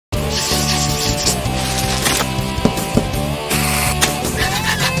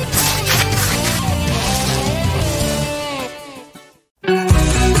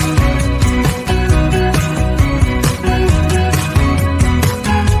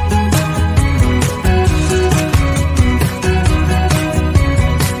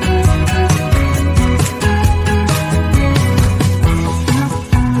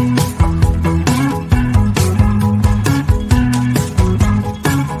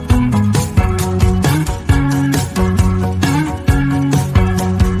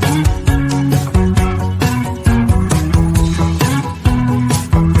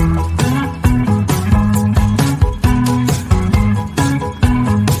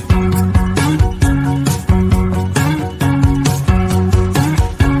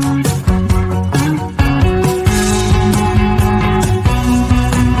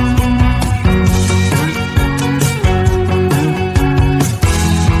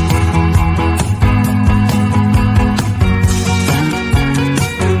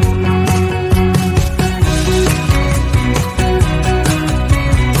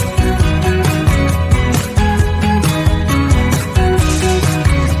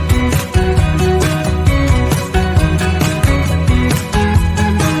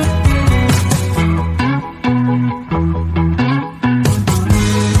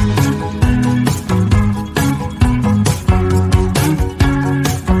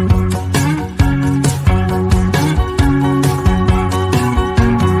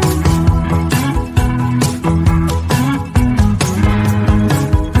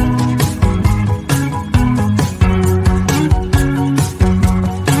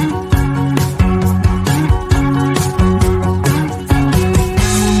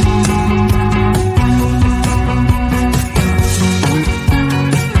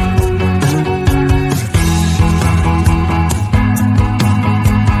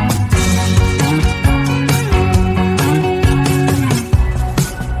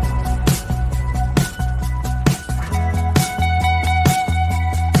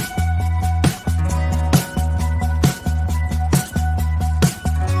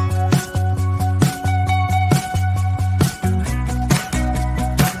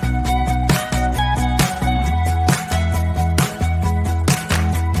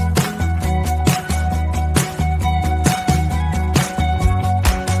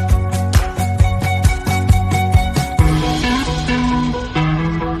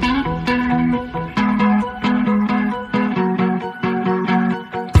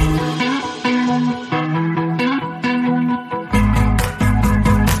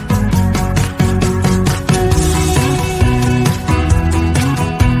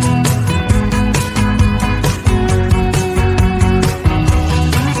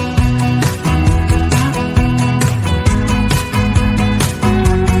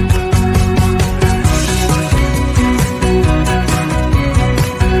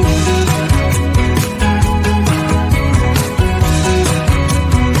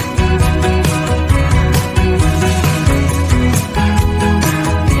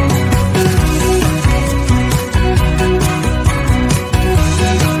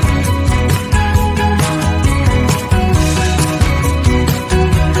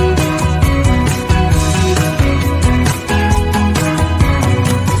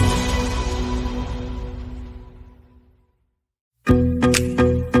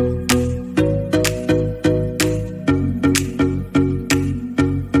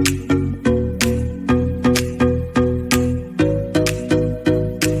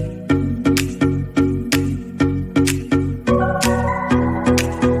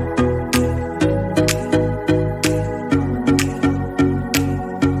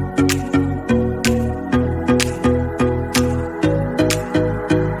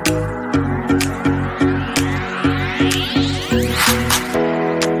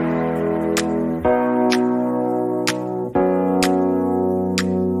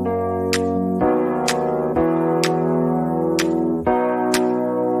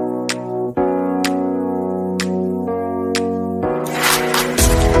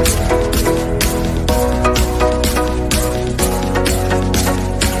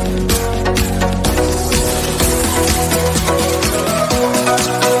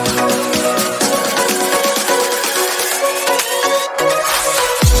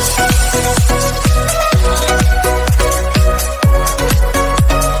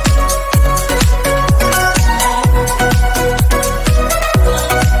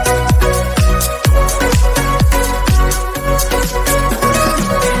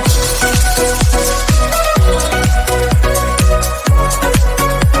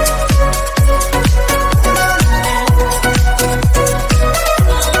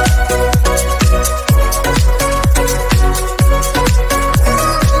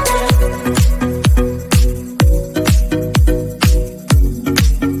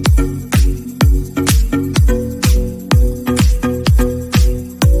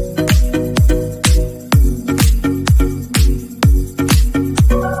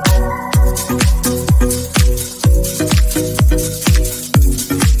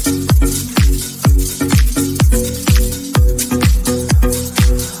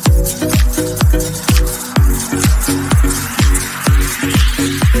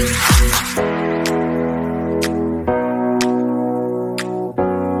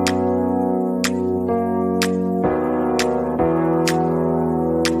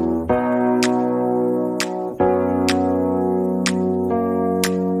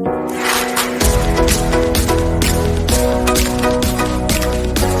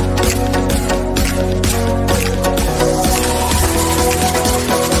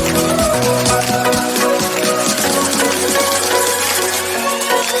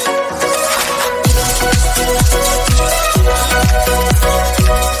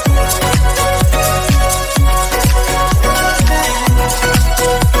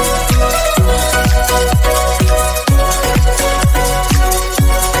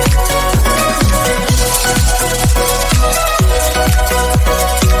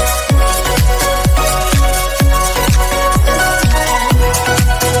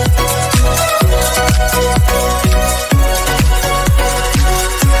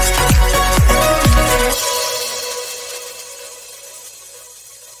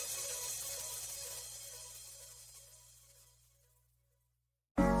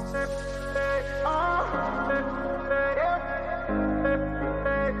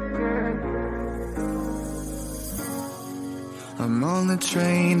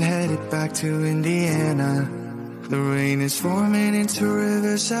train headed back to Indiana. The rain is forming into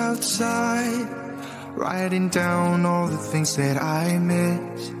rivers outside, writing down all the things that I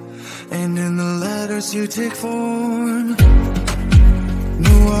miss, and in the letters you take form.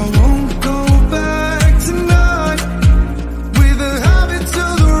 No, I won't go back tonight with the habits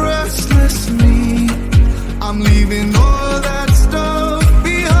of the restless me. I'm leaving all that stuff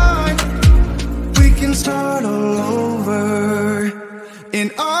behind. We can start all over in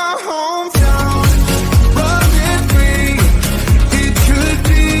our hometown. Running free, it could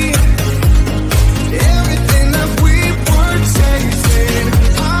be everything that we were chasing.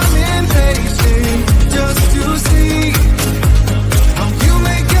 I'm impatient just to see how you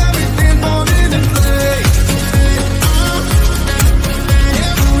make everything fall into place.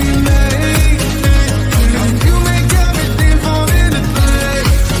 Yeah, we make how you make everything fall into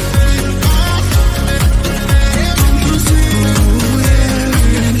place. You see,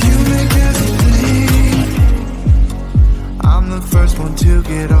 you make everything. I'm the first one to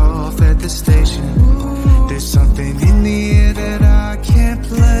get off at the station. There's something in the air that I can't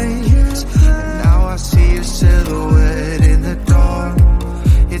place. And now I see your silhouette in the dark.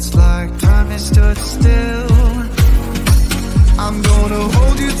 It's like time has stood still. I'm gonna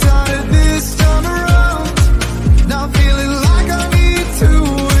hold you tight this time around. Now feeling like I need to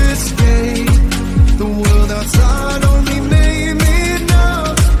escape. The world outside only made me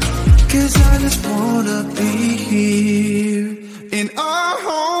numb. 'Cause I just wanna be here in our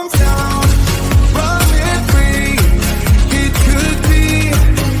hometown. Running free, it could be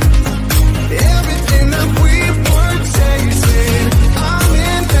everything that we were chasing. I'm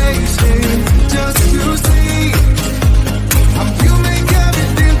impatient just to see how you make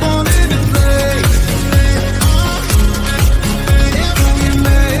everything fall into place. Yeah, you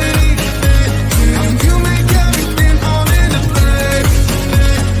make how you make everything fall into place.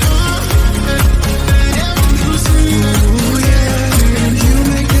 Yeah, you see, yeah, you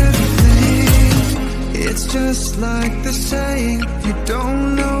make everything. It's just like the saying, you don't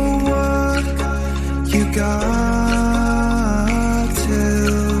know what you got